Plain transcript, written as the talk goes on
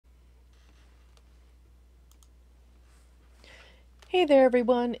Hey there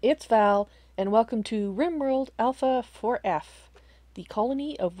everyone, it's Val, and welcome to RimWorld A4f, the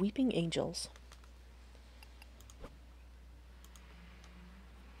colony of weeping angels.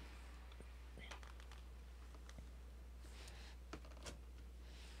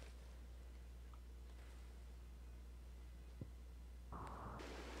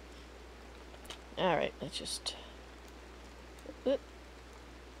 Alright, let's just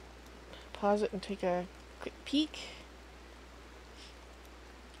pause it and take a quick peek.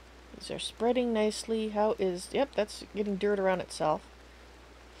 These are spreading nicely. Yep, that's getting dirt around itself.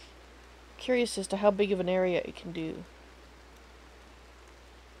 Curious as to how big of an area it can do.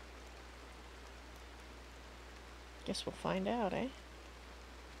 Guess we'll find out, eh?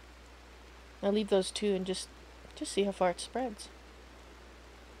 I'll leave those two and just see how far it spreads.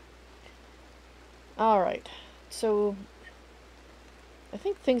 Alright, so I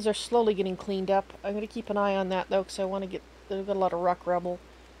think things are slowly getting cleaned up. I'm going to keep an eye on that though, because I want to get... They've got a lot of rock rubble.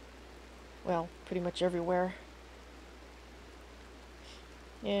 Well, pretty much everywhere.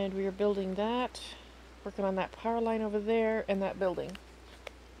 And we are building that. Working on that power line over there and that building.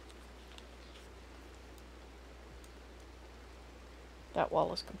 That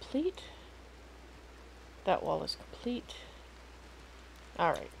wall is complete. That wall is complete.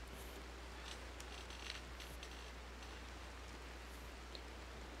 Alright.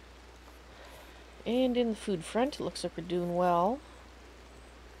 And in the food front, it looks like we're doing well.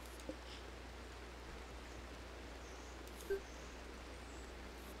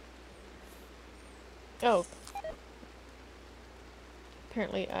 Oh.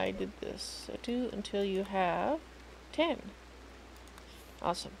 Apparently I did this. So do until you have 10.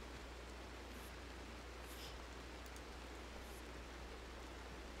 Awesome.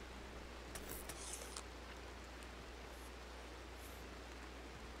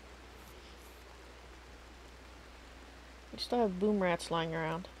 We still have boom rats lying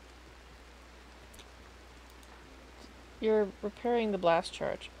around. You're repairing the blast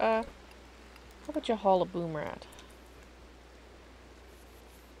charge. How about you haul a boom rat?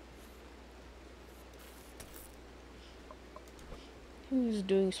 Who's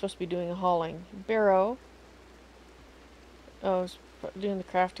supposed to be doing the hauling? Barrow. Oh, it's doing the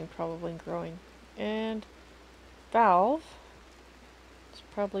crafting probably and growing. And Valve. It's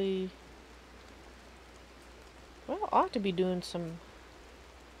probably... Well, ought to be doing some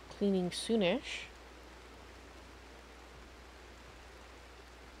cleaning soonish.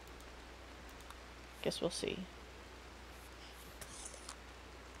 Guess we'll see.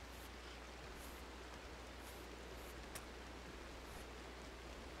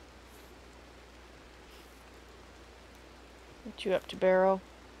 Get you up to Barrow.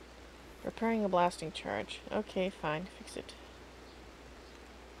 Repairing a blasting charge. Okay, fine. Fix it.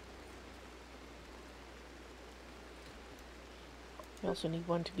 We also need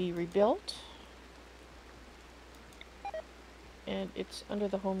one to be rebuilt. And it's under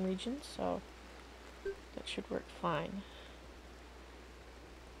the home region, so that should work fine.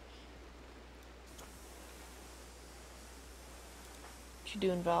 What you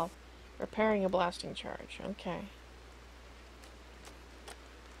doing, Val? Repairing a blasting charge. Okay.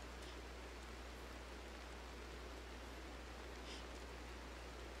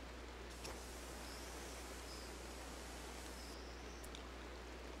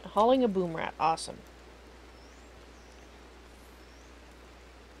 Hauling a boom rat. Awesome.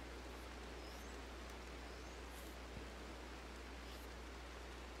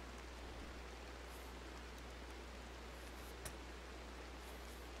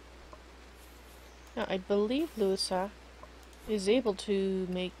 Now, I believe Luisa is able to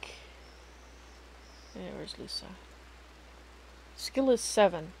make... where's Luisa? Skill is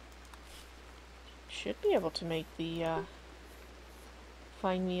 7. Should be able to make the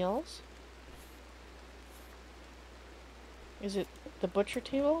fine meals. Is it the butcher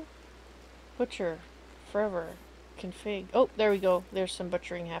table? Butcher. Forever. Config. Oh, there we go. There's some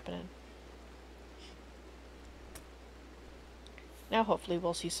butchering happening. Now hopefully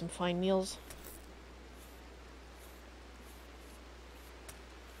we'll see some fine meals.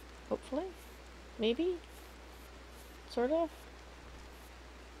 Hopefully? Maybe? Sort of?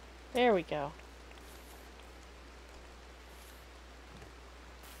 There we go.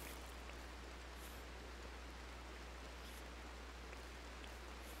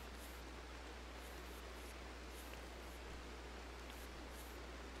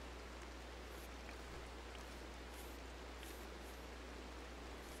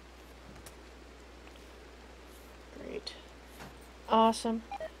 Great. Awesome.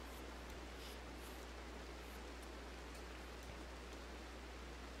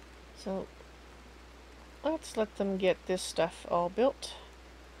 So, let's let them get this stuff all built.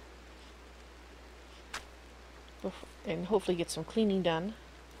 And hopefully get some cleaning done.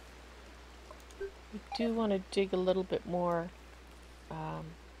 We do want to dig a little bit more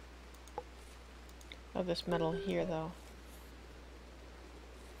of this metal here, though.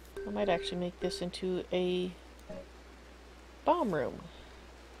 I might actually make this into a bomb room.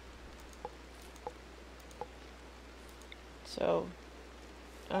 So,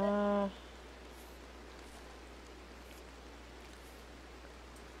 or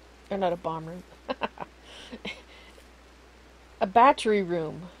not a bomb room. A battery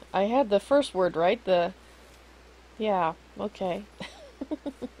room. I had the first word right. Yeah, okay.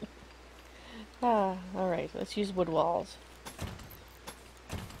 Alright, let's use wood walls.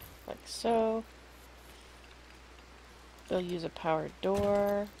 Like so. They'll use a powered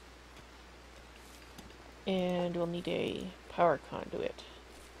door. And we'll need a power conduit.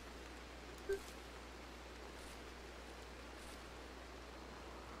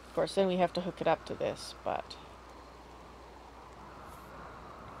 Of course, then we have to hook it up to this, but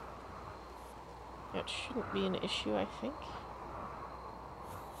that shouldn't be an issue, I think.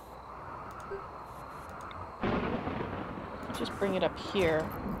 I'll just bring it up here.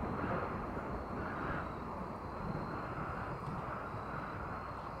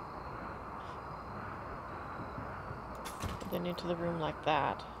 And then into the room like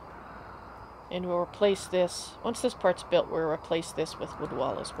that. And we'll replace this, once this part's built, we'll replace this with wood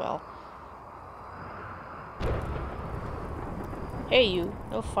wall as well. Hey you,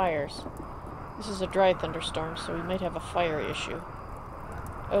 no fires. This is a dry thunderstorm, so we might have a fire issue.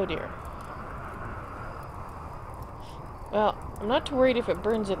 Oh dear. Well, I'm not too worried if it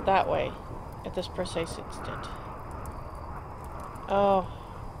burns it that way, at this precise instant. Oh.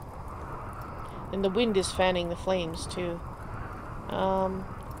 And the wind is fanning the flames, too.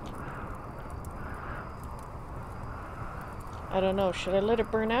 I don't know, should I let it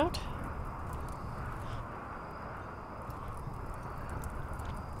burn out?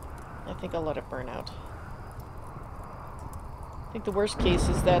 I think I'll let it burn out. I think the worst case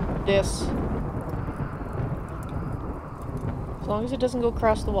is that this, as long as it doesn't go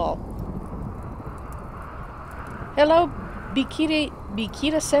across the wall. Hello, Bikita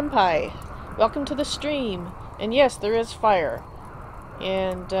Senpai. Welcome to the stream. And yes, there is fire.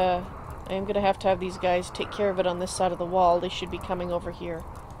 And I am going to have these guys take care of it on this side of the wall. They should be coming over here,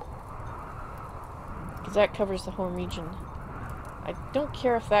 because that covers the home region. I don't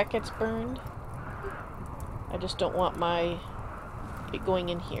care if that gets burned. I just don't want it going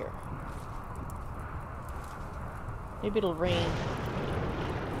in here. Maybe it'll rain.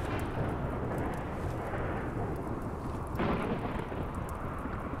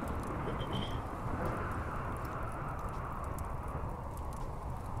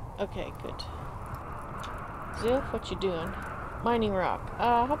 Okay, good. Zilf, what you doing? Mining rock.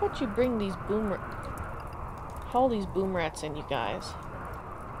 How about you bring these haul these boom rats in, you guys.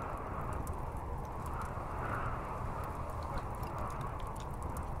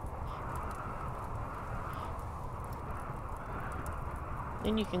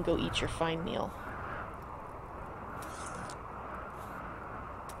 Then you can go eat your fine meal.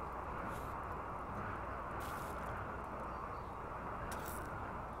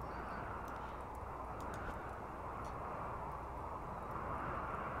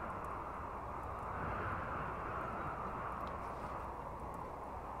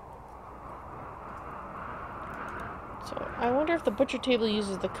 So, I wonder if the butcher table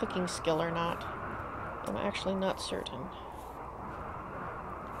uses the cooking skill or not. I'm actually not certain.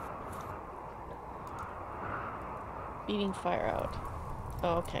 Beating fire out.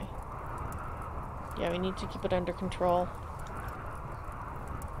 Oh, okay. Yeah, we need to keep it under control.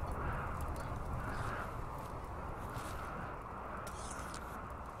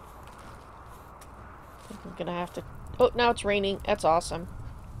 I think I'm gonna have to... Oh, now it's raining. That's awesome.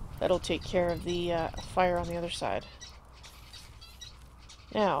 That'll take care of the fire on the other side.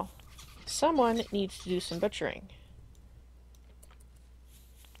 Now, someone needs to do some butchering.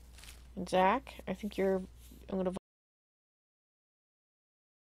 And Zach, I think I'm gonna...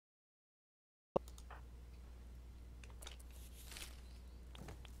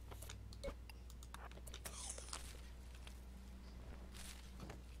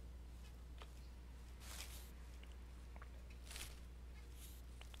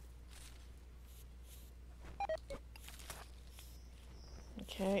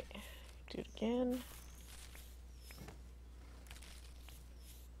 Okay, do it again.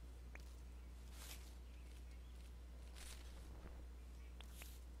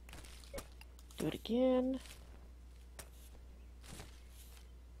 Do it again.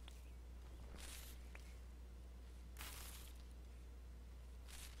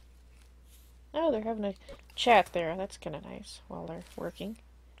 Oh, they're having a chat there. That's kind of nice while they're working.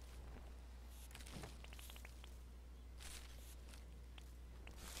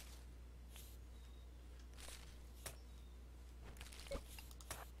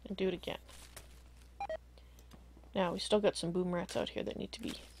 And do it again. Now, we still got some boom rats out here that need to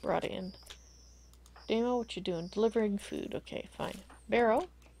be brought in. Damo, what you doing? Delivering food. Okay, fine. Barrow,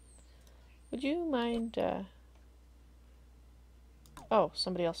 would you mind, Oh,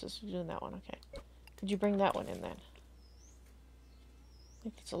 somebody else is doing that one. Okay. Could you bring that one in then? I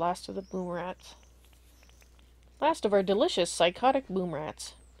think it's the last of the boom rats. Last of our delicious psychotic boom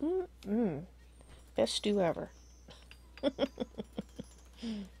rats. Best stew ever.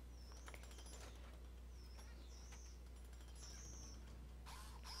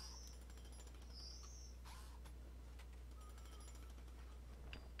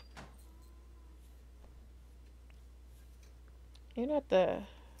 You're not the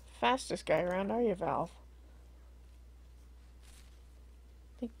fastest guy around, are you, Valve?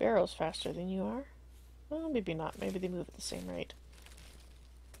 I think Barrow's faster than you are. Well, maybe not. Maybe they move at the same rate.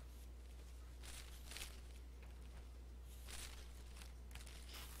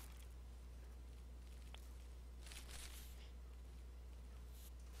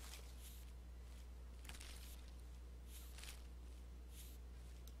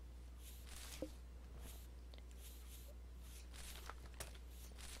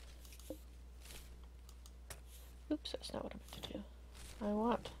 Oops, that's not what I meant to do. I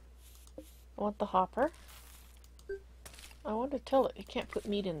want the hopper. I want to tell it can't put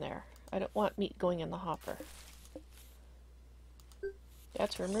meat in there. I don't want meat going in the hopper.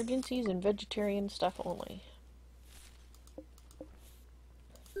 That's for emergencies and vegetarian stuff only.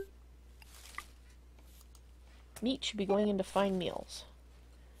 Meat should be going into fine meals.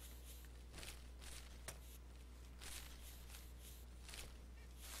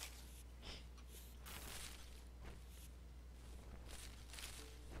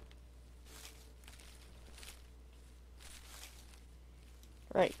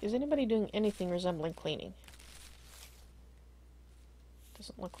 Right, is anybody doing anything resembling cleaning?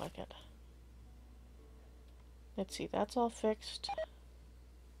 Doesn't look like it. Let's see, that's all fixed.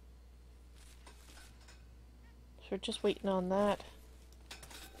 So we're just waiting on that.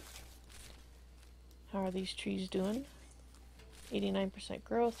 How are these trees doing? 89%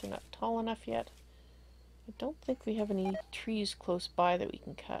 growth, they're not tall enough yet. I don't think we have any trees close by that we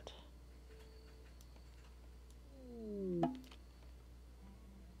can cut.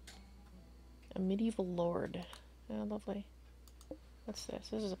 A medieval lord. Oh, lovely. What's this?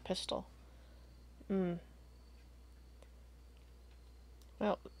 This is a pistol.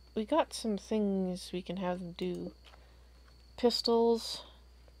 Well, we got some things we can have them do. Pistols,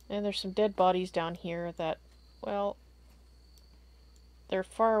 and there's some dead bodies down here that, well, they're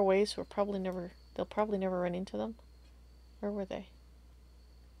far away, so they'll probably never run into them. Where were they?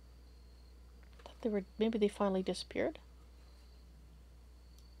 I thought maybe they finally disappeared?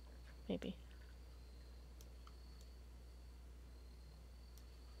 Maybe.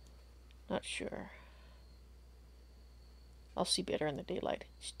 Not sure. I'll see better in the daylight.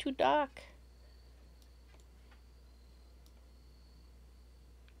 It's too dark.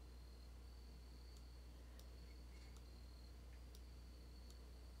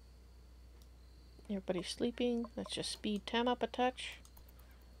 Everybody's sleeping. Let's just speed Tam up a touch.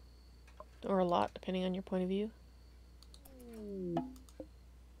 Or a lot, depending on your point of view.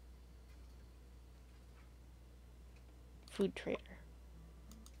 Food trader.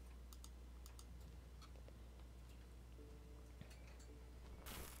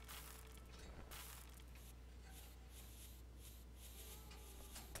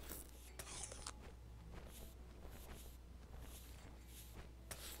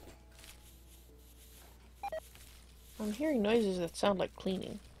 I'm hearing noises that sound like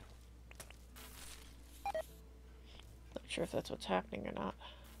cleaning. Not sure if that's what's happening or not.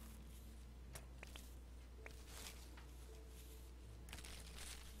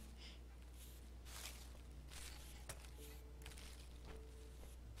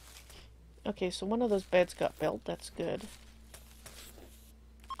 Okay, so one of those beds got built. That's good.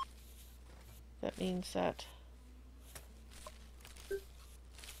 That means that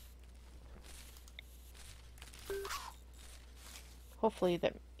hopefully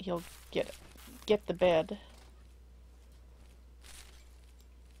that he'll get the bed.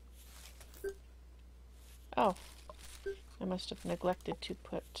 Oh, I must have neglected to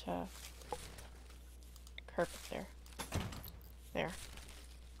put carpet there. There.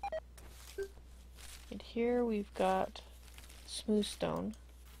 And here we've got smooth stone.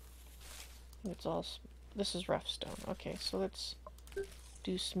 It's all. This is rough stone. Okay, so let's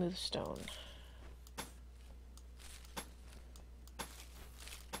do smooth stone.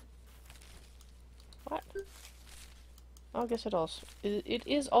 What? Oh, I guess it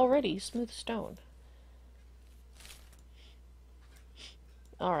is already smooth stone.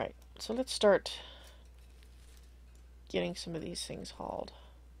 Alright, so let's start getting some of these things hauled.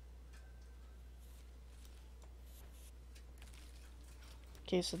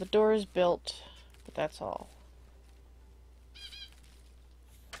 Okay, so the door is built, but that's all.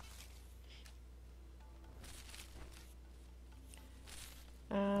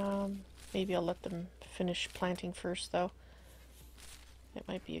 Maybe I'll let them finish planting first, though. That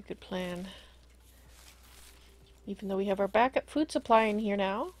might be a good plan. Even though we have our backup food supply in here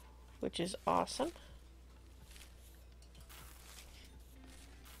now, which is awesome.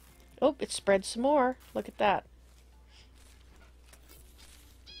 Oh, it spread some more. Look at that.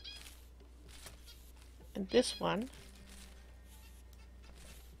 And this one.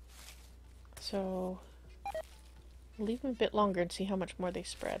 So, leave them a bit longer and see how much more they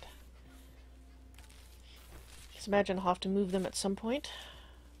spread. Just imagine I'll have to move them at some point.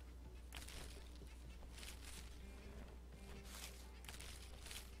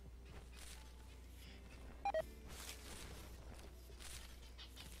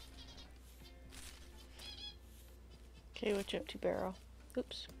 Okay, what you up to, Barrow?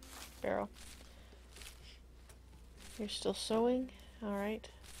 Oops, Barrow. You're still sewing? Alright.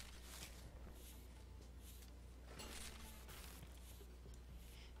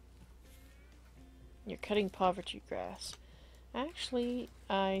 You're cutting poverty grass. Actually,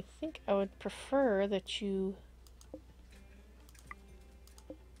 I think I would prefer that you...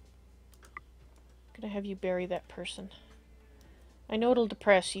 I'm gonna have you bury that person. I know it'll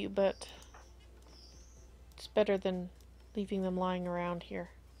depress you, but it's better than leaving them lying around here.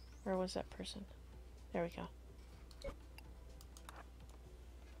 Where was that person? There we go.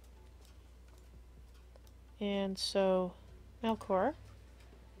 And so, Melkor,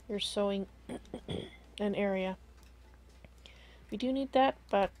 you're sewing an area. We do need that,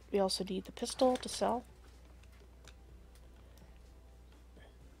 but we also need the pistol to sell.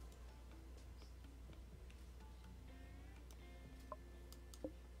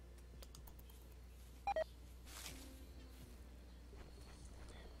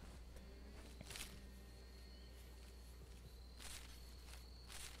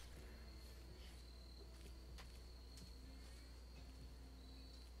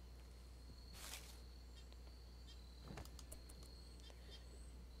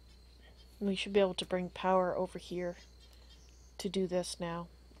 We should be able to bring power over here to do this now,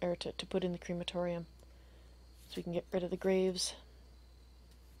 or to put in the crematorium, so we can get rid of the graves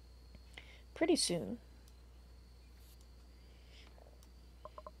pretty soon.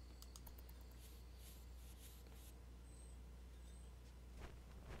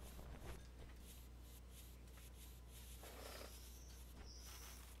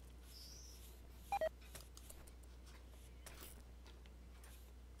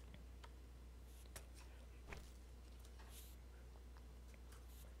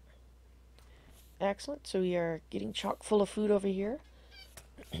 Excellent, so we are getting chock full of food over here,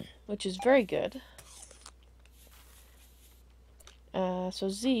 which is very good. So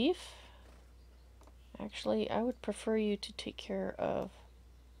Zeef, actually I would prefer you to take care of...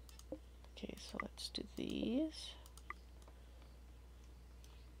 Okay, so let's do these.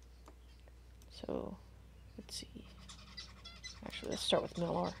 So, let's see. Actually, let's start with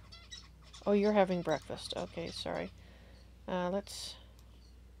Milor. Oh, you're having breakfast. Okay, sorry. Let's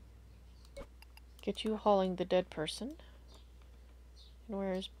get you hauling the dead person. And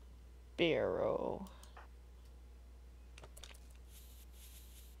where's Barrow?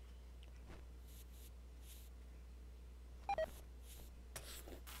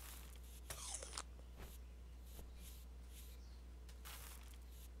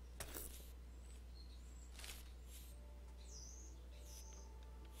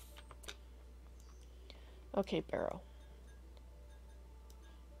 Okay, Barrow.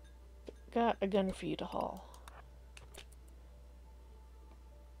 Got a gun for you to haul.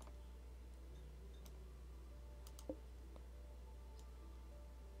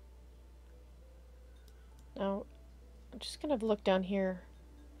 Now, I'm just gonna look down here.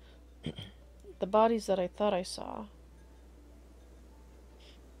 The bodies that I thought I saw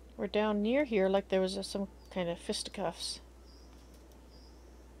were down near here, like there was some kind of fisticuffs.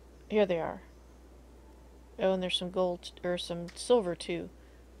 Here they are. Oh, and there's some gold, or some silver too.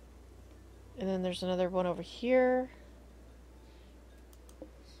 And then there's another one over here.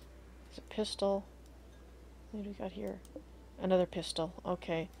 There's a pistol. What do we got here? Another pistol.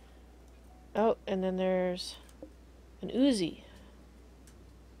 Okay. Oh, and then there's an Uzi.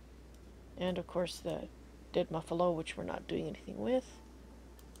 And of course the dead Muffalo, which we're not doing anything with.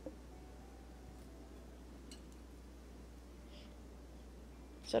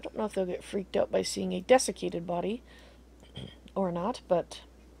 So I don't know if they'll get freaked out by seeing a desiccated body or not, but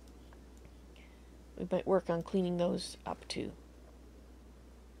we might work on cleaning those up too.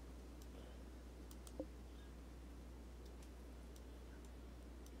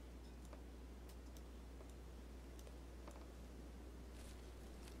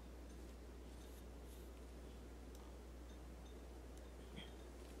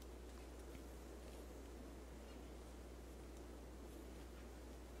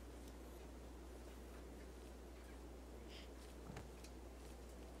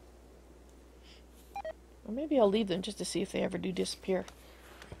 Or maybe I'll leave them just to see if they ever do disappear.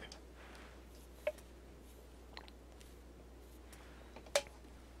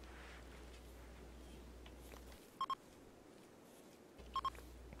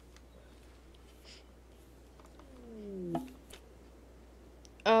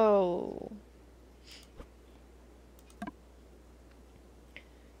 Oh.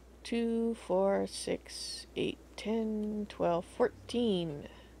 2, 4, 6, 8, 10, 12, 14.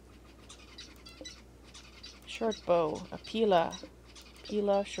 Short bow, a pila.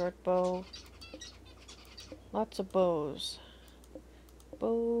 Pila, short bow. Lots of bows.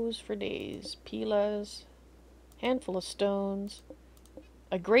 Bows for days. Pilas. Handful of stones.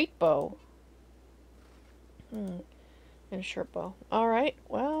 A great bow. And a short bow. Alright,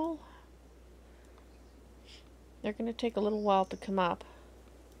 well, they're going to take a little while to come up.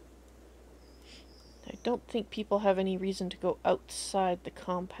 I don't think people have any reason to go outside the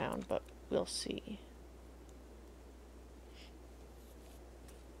compound, but we'll see.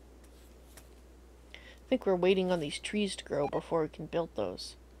 I think we're waiting on these trees to grow before we can build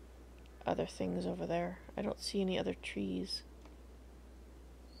those other things over there. I don't see any other trees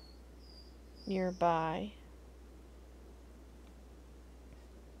nearby,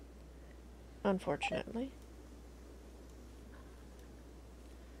 unfortunately.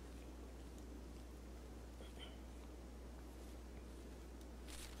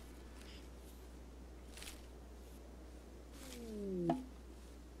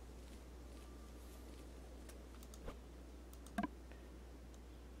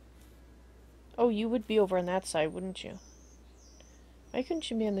 Oh, you would be over on that side, wouldn't you? Why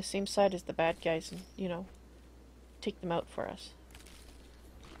couldn't you be on the same side as the bad guys and, you know, take them out for us?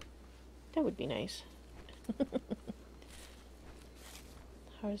 That would be nice.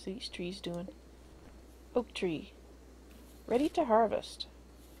 How's these trees doing? Oak tree. Ready to harvest.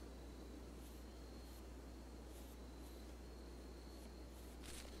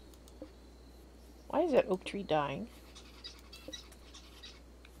 Why is that oak tree dying?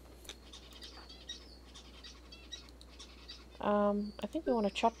 I think we want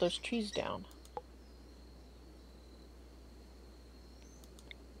to chop those trees down.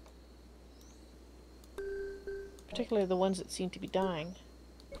 Particularly the ones that seem to be dying.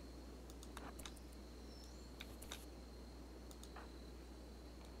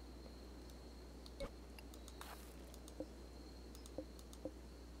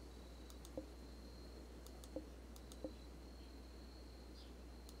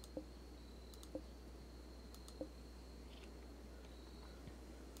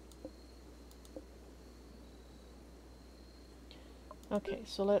 Okay,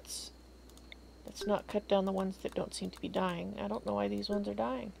 so let's not cut down the ones that don't seem to be dying. I don't know why these ones are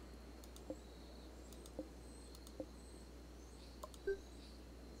dying.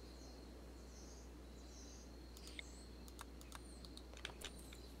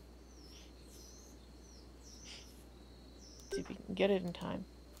 See if we can get it in time.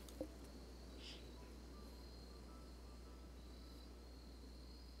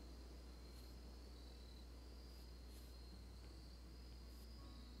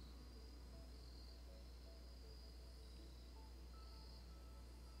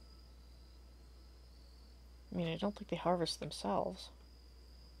 I mean, I don't think they harvest themselves.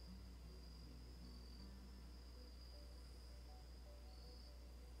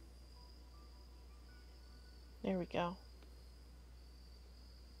 There we go.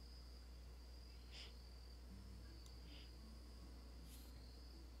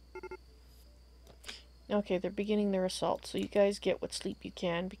 Okay, they're beginning their assault, so you guys get what sleep you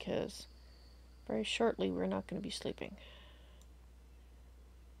can, because very shortly we're not going to be sleeping.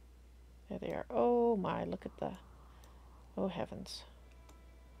 There they are. Oh my, look at the... Oh heavens.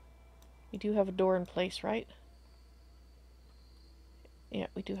 We do have a door in place, right? Yeah,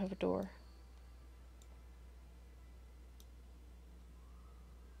 we do have a door.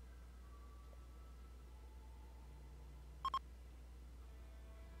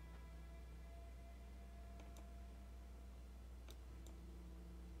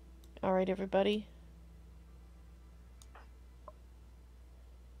 Alright, everybody.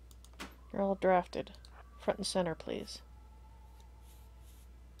 You're all drafted. Front and center, please.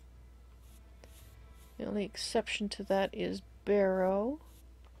 The only exception to that is Barrow.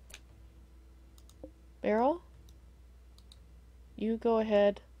 Barrow? You go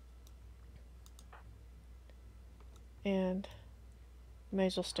ahead. And you may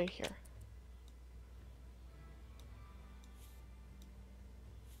as well stay here.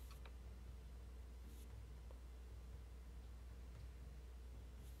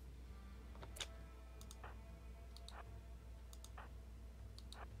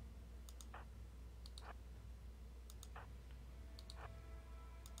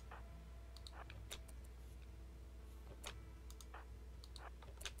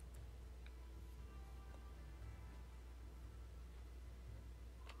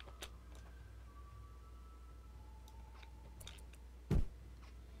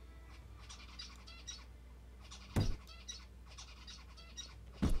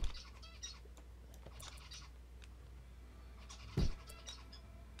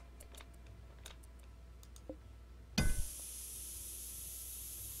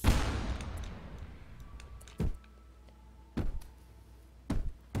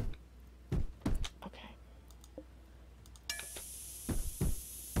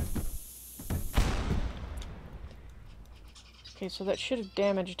 Okay, so that should have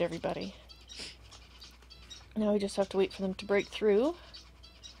damaged everybody. Now we just have to wait for them to break through.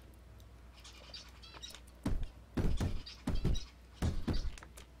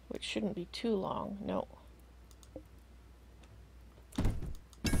 Which shouldn't be too long, no.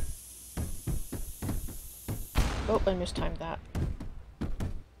 Oh, I mistimed that.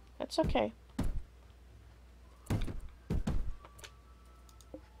 That's okay.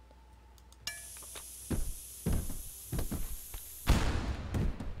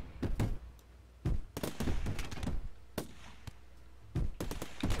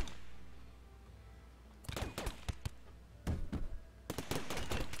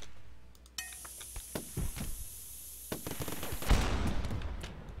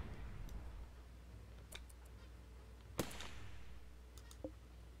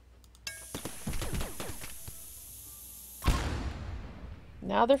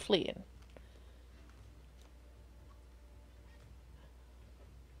 Now they're fleeing.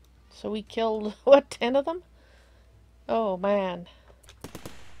 So we killed, what, 10 of them? Oh, man.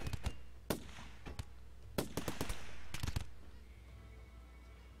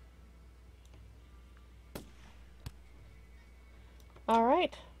 All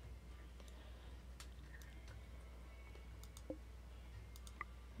right.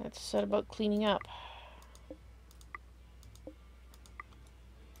 Let's set about cleaning up.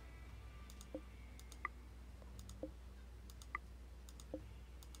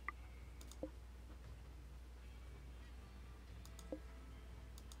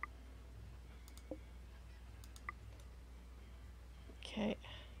 Okay.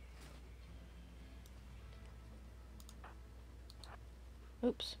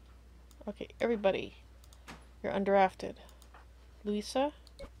 Oops. Okay, everybody. You're undrafted. Louisa?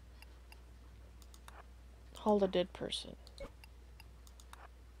 Haul a dead person.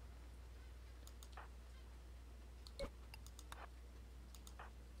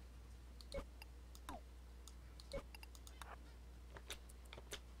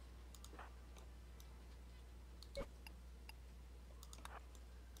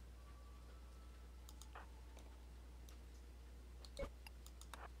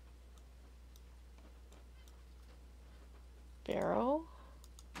 Barrow.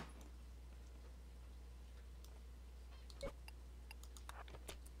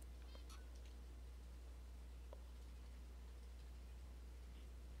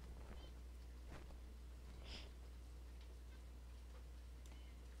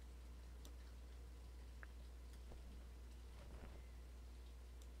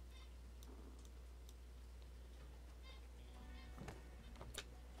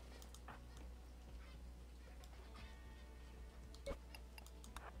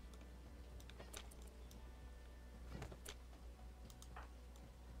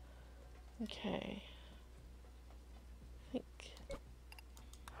 Okay. I think.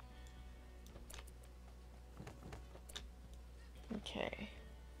 Okay.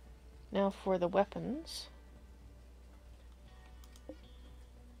 Now for the weapons.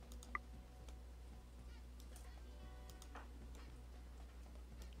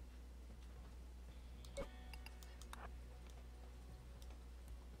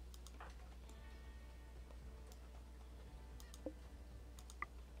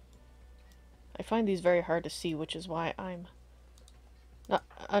 I find these very hard to see, which is why I'm not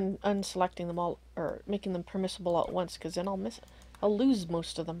unselecting them all, or making them permissible all at once, because then I'll lose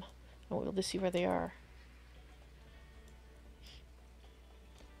most of them. And we'll just see where they are.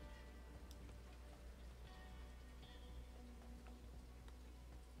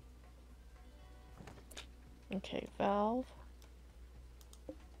 Okay, valve.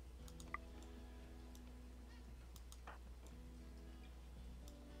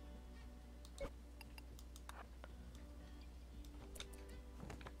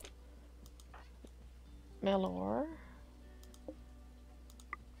 Melor.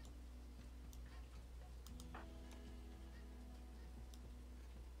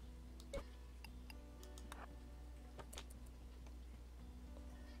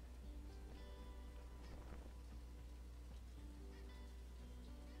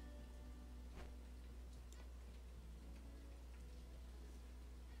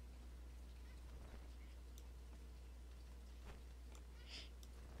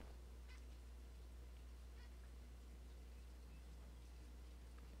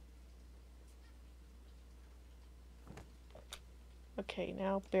 Okay,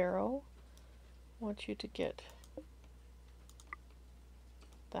 now barrow. I want you to get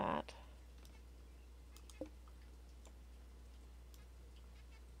that.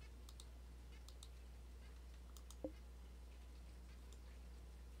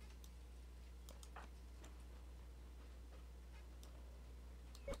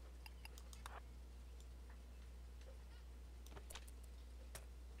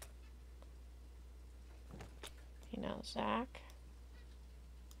 Okay, now Zach.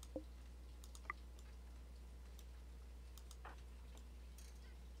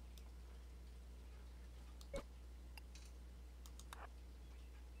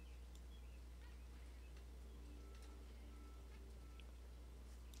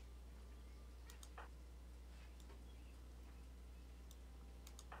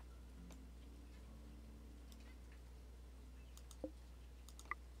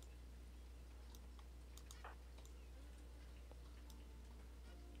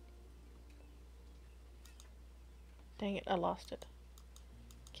 Dang it, I lost it.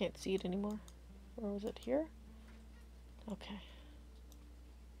 Can't see it anymore. Where was it? Here? Okay.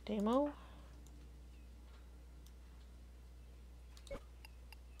 Demo.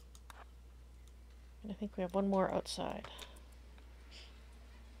 And I think we have one more outside.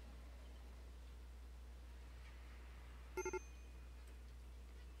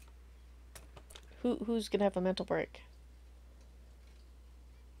 Who's gonna have a mental break?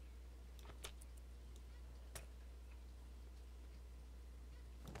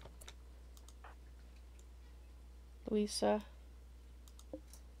 Louisa.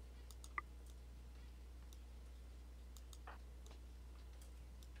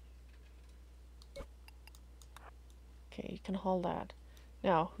 Okay, you can haul that.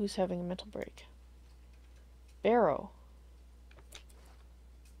 Now, who's having a mental break? Barrow.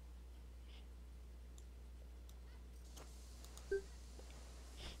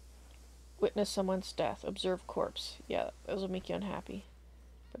 Witness someone's death. Observe corpse. Yeah, those will make you unhappy.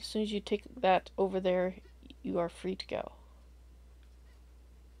 But as soon as you take that over there, you are free to go.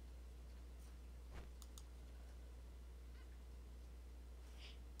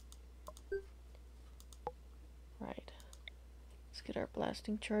 Right. Let's get our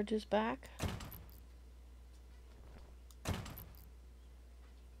blasting charges back.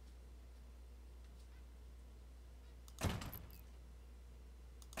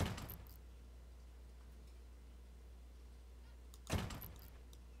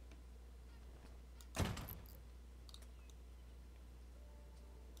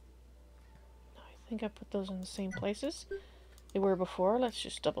 I think I put those in the same places they were before. Let's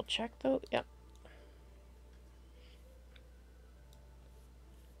just double check though. Yep.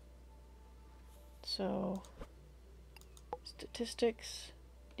 So, statistics,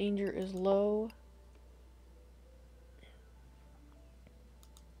 danger is low.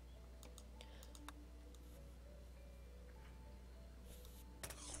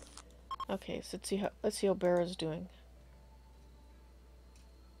 Okay, so let's see how Barrow's doing.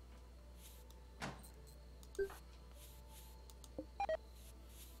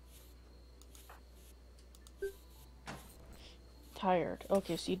 Tired.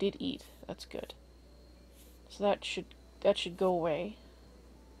 Okay, so you did eat. That's good. So that should go away.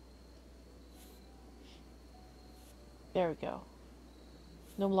 There we go.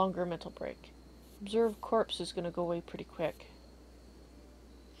 No longer a mental break. Observe corpse is going to go away pretty quick.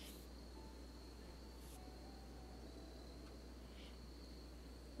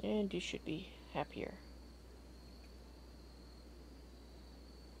 And you should be happier.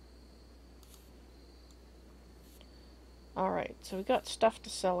 Alright, so we got stuff to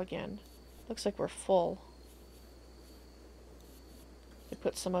sell again. Looks like we're full.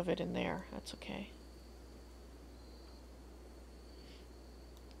 put some of it in there. That's okay.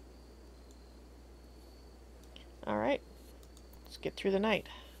 Alright, let's get through the night.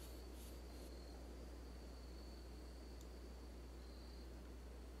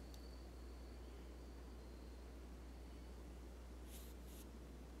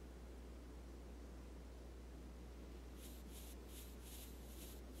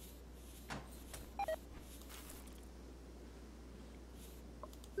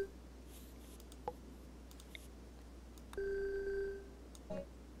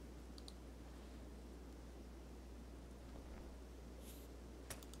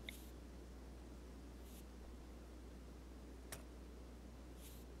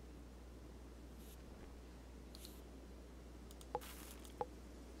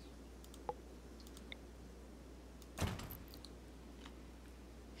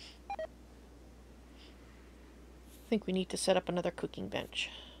 I think we need to set up another cooking bench.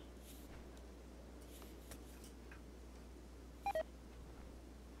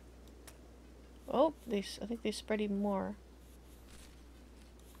 Oh, I think they spread even more.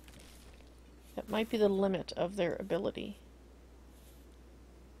 That might be the limit of their ability.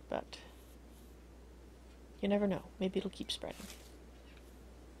 But you never know. Maybe it'll keep spreading.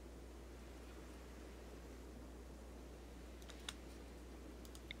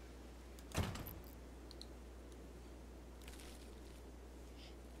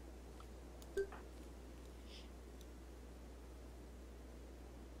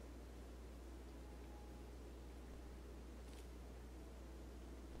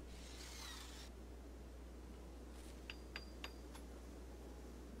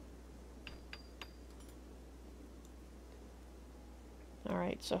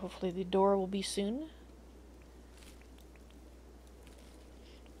 Alright, so hopefully the door will be soon.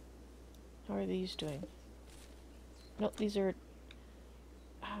 How are these doing? Nope, these are...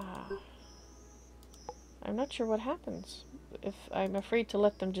 I'm not sure what happens. If I'm afraid to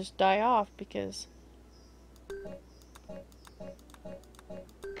let them just die off because...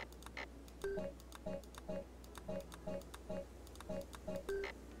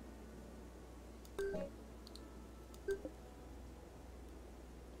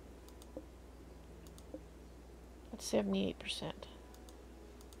 That's 78%.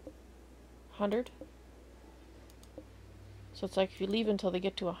 100? So it's like if you leave until they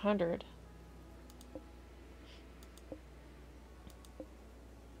get to 100...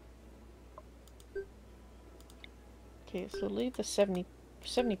 Okay, so leave the 70%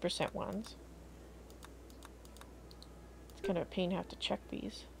 ones. It's kind of a pain to have to check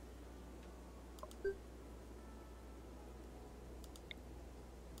these.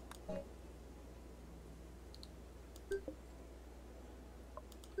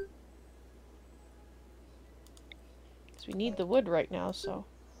 Because we need the wood right now, so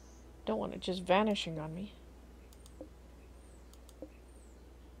don't want it just vanishing on me.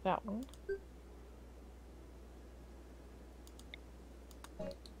 That one.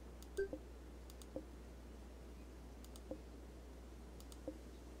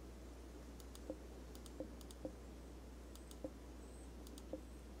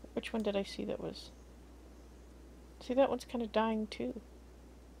 Which one did I see that was... See, that one's kind of dying too.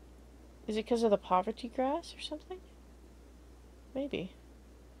 Is it because of the poverty grass or something? Maybe.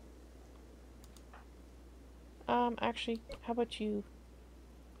 Actually, how about you...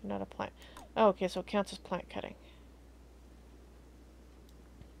 You're not a plant. Oh, okay, so it counts as plant cutting.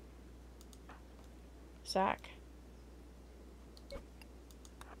 Zach.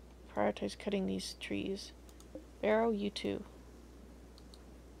 Prioritize cutting these trees. Arrow, you too.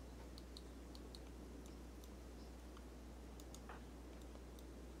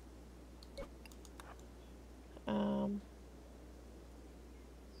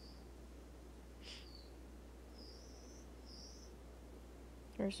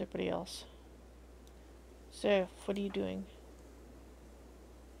 Where's everybody else? Zeph, what are you doing?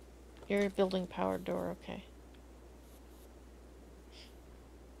 You're building powered door, okay.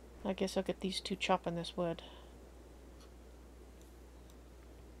 I guess I'll get these two chopping this wood.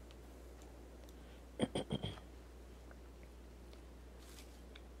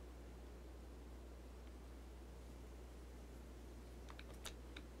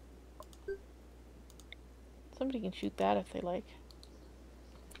 Somebody can shoot that if they like.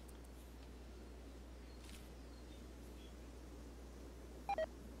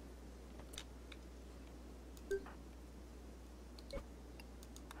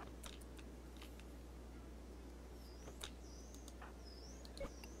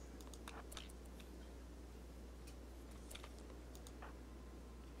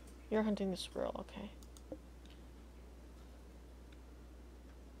 You're hunting the squirrel, okay.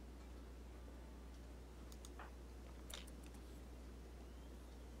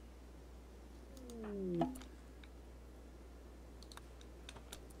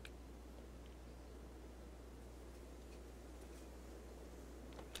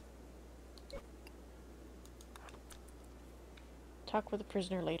 Talk with the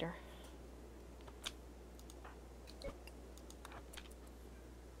prisoner later.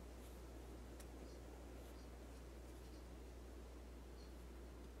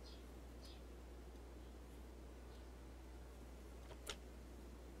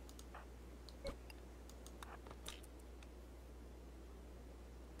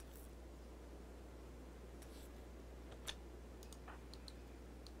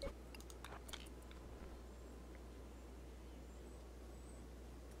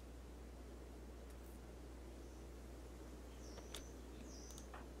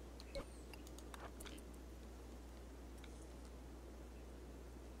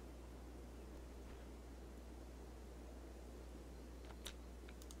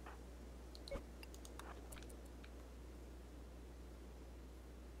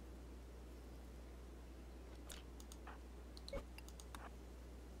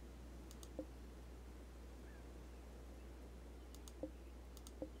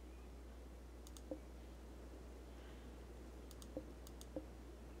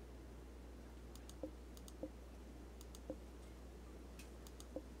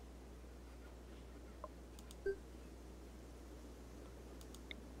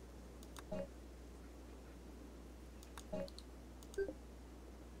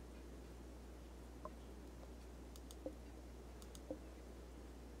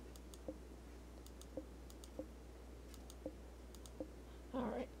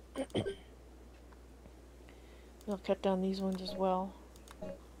 Alright. We'll cut down these ones as well.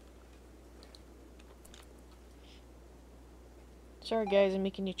 Sorry guys, I'm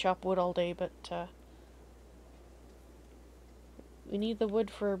making you chop wood all day, but we need the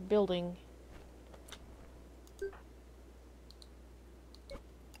wood for building.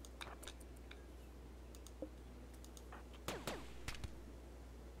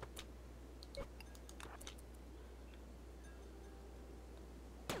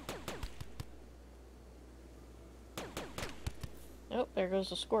 Oh, there goes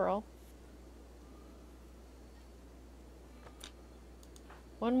the squirrel.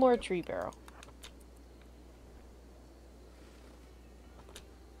 One more tree barrel.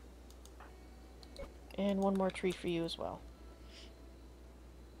 And one more tree for you as well.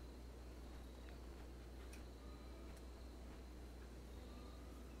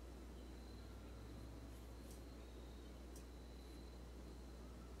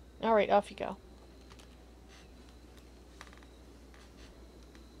 Alright, off you go.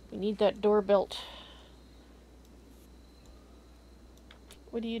 We need that door built.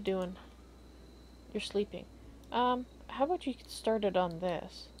 What are you doing? You're sleeping. How about you get started on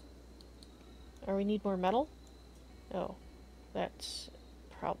this? Or we need more metal? Oh, that's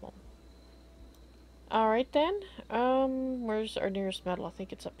a problem. Alright then. Where's our nearest metal? I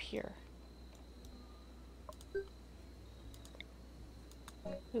think it's up here.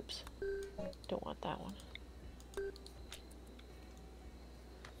 Oops. Don't want that one.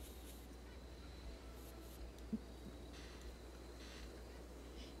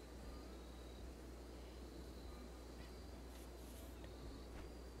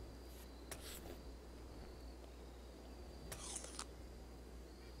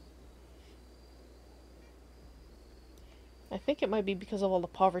 I think it might be because of all the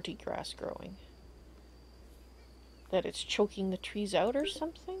poverty grass growing. That it's choking the trees out or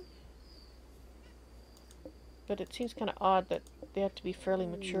something? But it seems kind of odd that they have to be fairly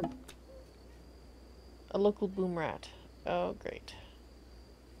mature. A local boom rat. Oh, great.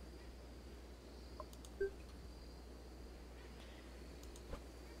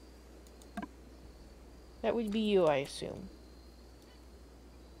 That would be you, I assume.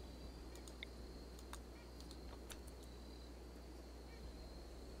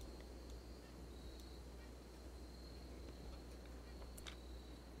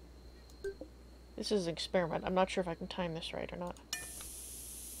 This is an experiment. I'm not sure if I can time this right or not.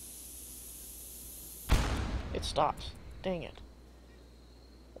 It stops. Dang it.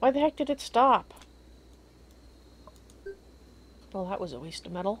 Why the heck did it stop? Well, that was a waste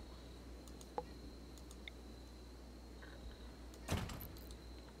of metal.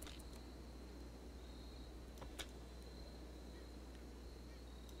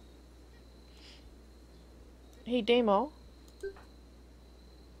 Hey, Damo.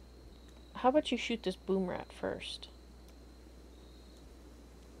 How about you shoot this boom rat first?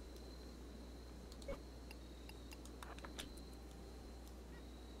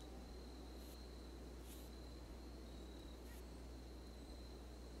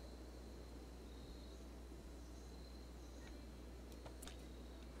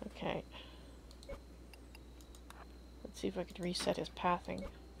 Okay. Let's see if I can reset his pathing.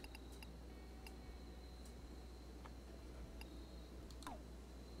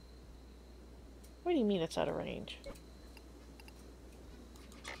 What do you mean it's out of range?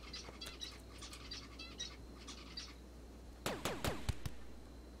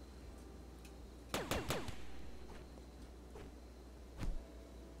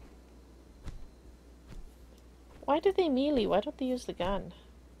 Why do they melee? Why don't they use the gun?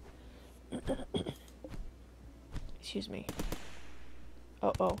 Excuse me.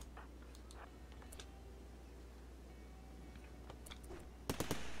 Uh-oh.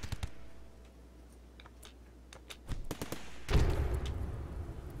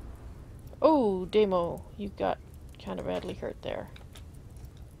 Oh, Demo, you got kind of badly hurt there.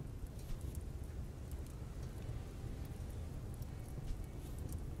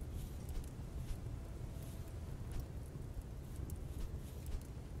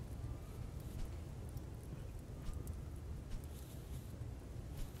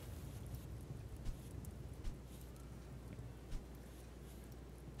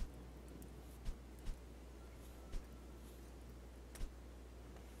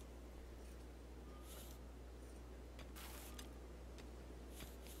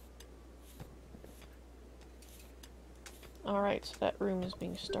 Alright, so that room is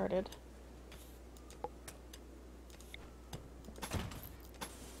being started.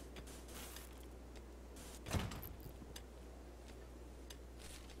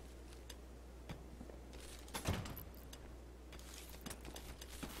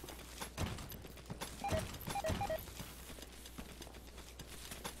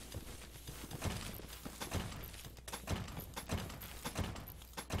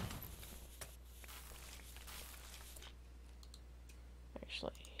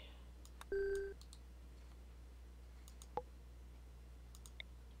 Actually.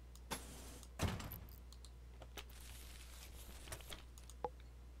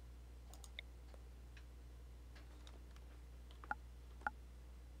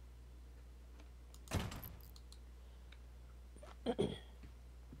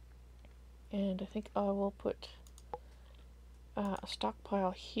 And I think I will put a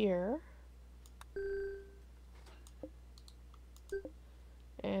stockpile here.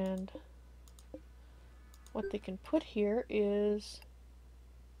 And what they can put here is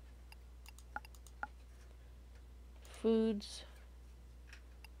foods.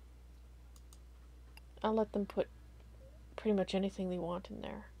 I'll let them put pretty much anything they want in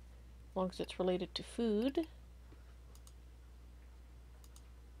there, as long as it's related to food.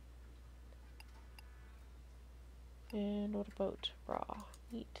 And what about raw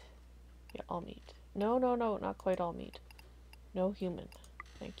meat? Yeah, all meat. No, no, no, not quite all meat. No human.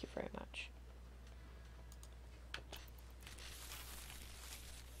 Thank you very much.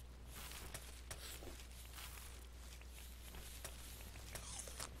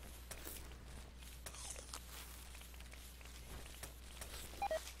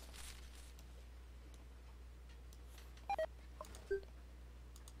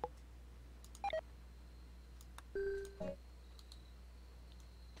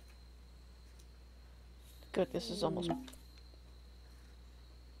 Good, this is almost...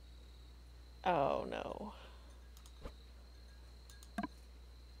 Oh, no.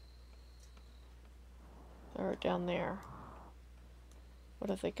 They're down there. What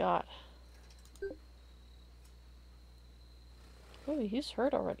have they got? Oh, he's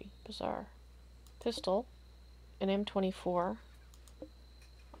hurt already. Bizarre. Pistol. An M24.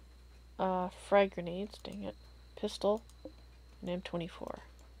 Frag grenades. Dang it. Pistol. An M24.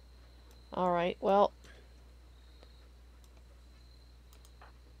 Alright, well...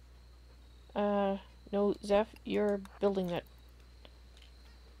 no, Zeph, you're building that.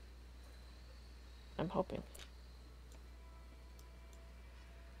 I'm hoping.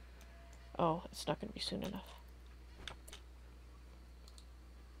 Oh, it's not going to be soon enough.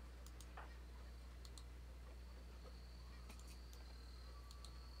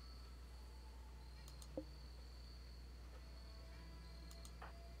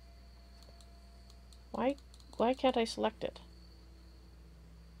 Why can't I select it?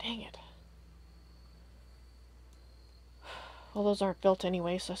 Dang it. Well, those aren't built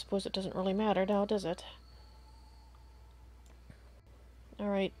anyway, so I suppose it doesn't really matter now, does it?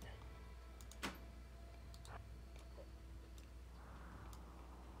 Alright.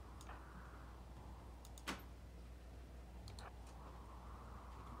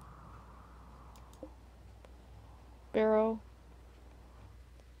 Barrow.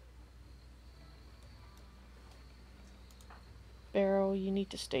 Barrow, you need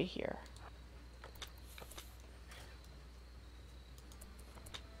to stay here.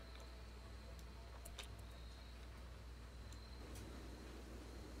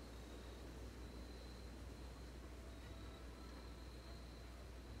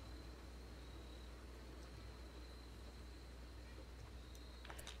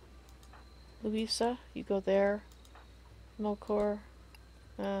 Louisa, you go there. Mokor.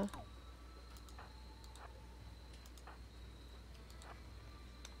 And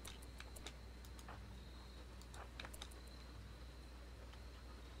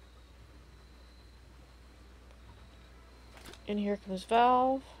here comes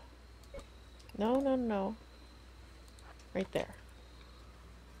Valve. No, no, no. Right there.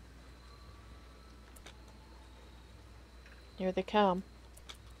 Here they come.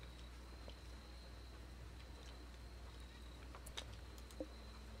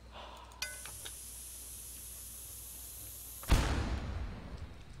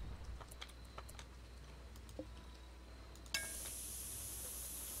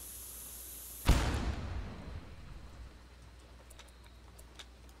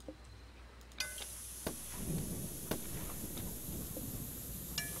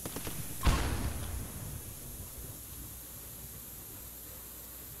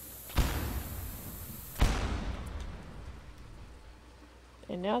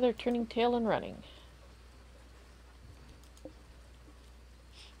 And now they're turning tail and running.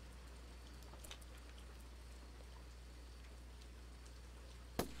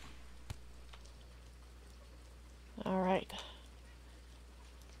 All right.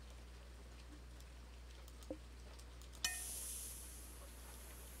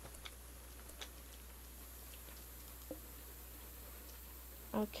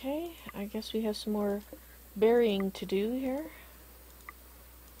 Okay, I guess we have some more burying to do here.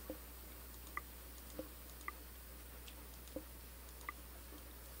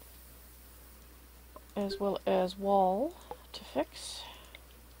 As well as wall to fix.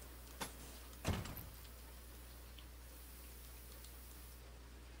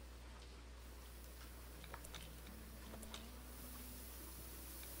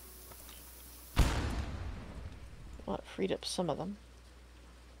 Well, it freed up some of them.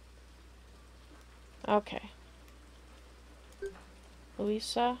 Okay.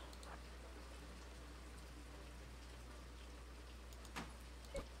 Louisa.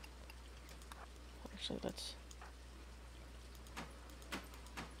 Actually, let's...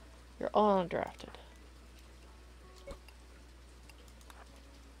 You're all undrafted.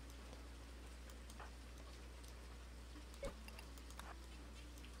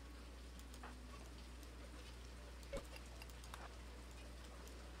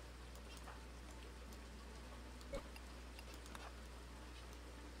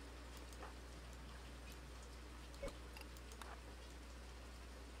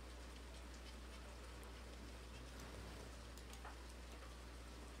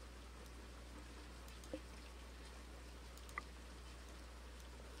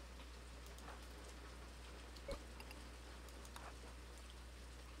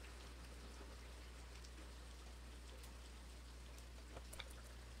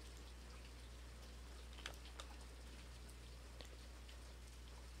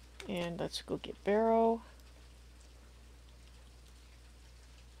 And let's go get Barrow.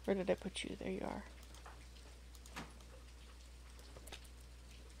 Where did I put you? There you are.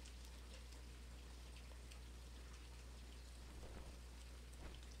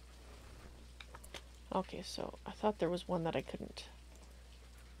 Okay, so I thought there was one that I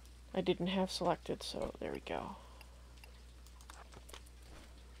didn't have selected, so there we go.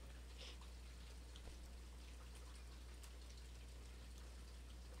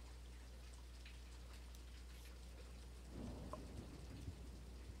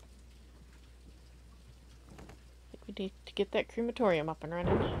 We need to get that crematorium up and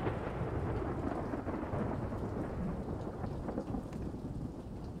running.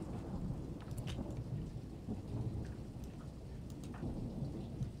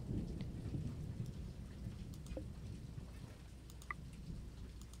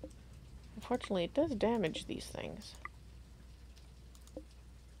 Unfortunately, it does damage these things.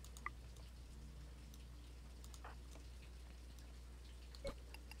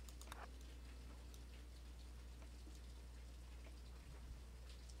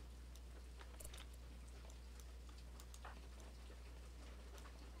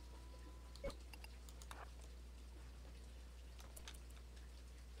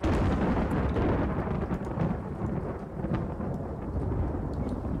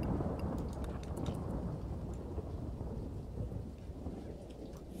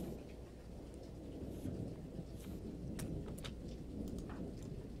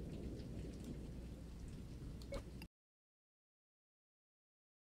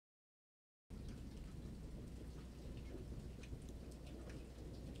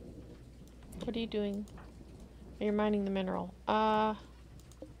 What are you doing? You're mining the mineral. How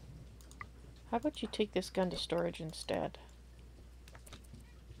about you take this gun to storage instead?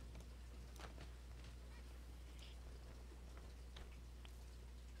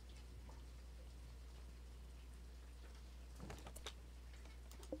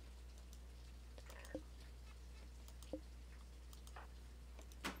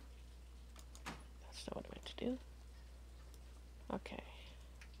 not what I meant to do. Okay.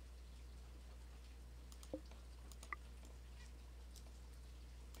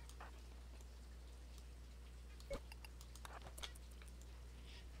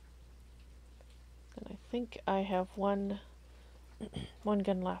 And I think I have one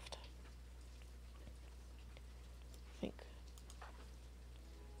gun left. I think.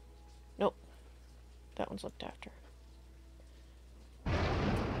 Nope. That one's looked after.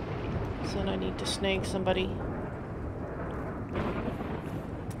 So then I need to snag somebody.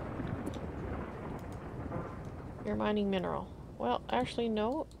 You're mining mineral. Well, actually,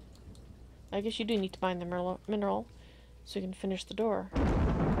 no. I guess you do need to mine the mineral so you can finish the door.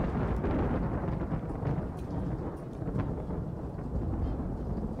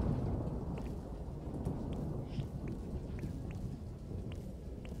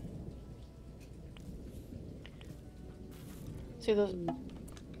 See those?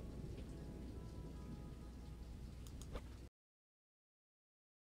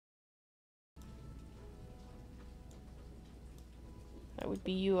 That would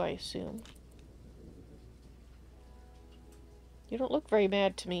be you, I assume. You don't look very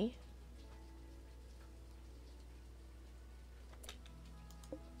mad to me.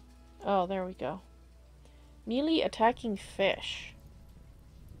 Oh, there we go. Melee attacking fish.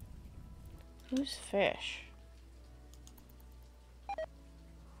 Who's fish?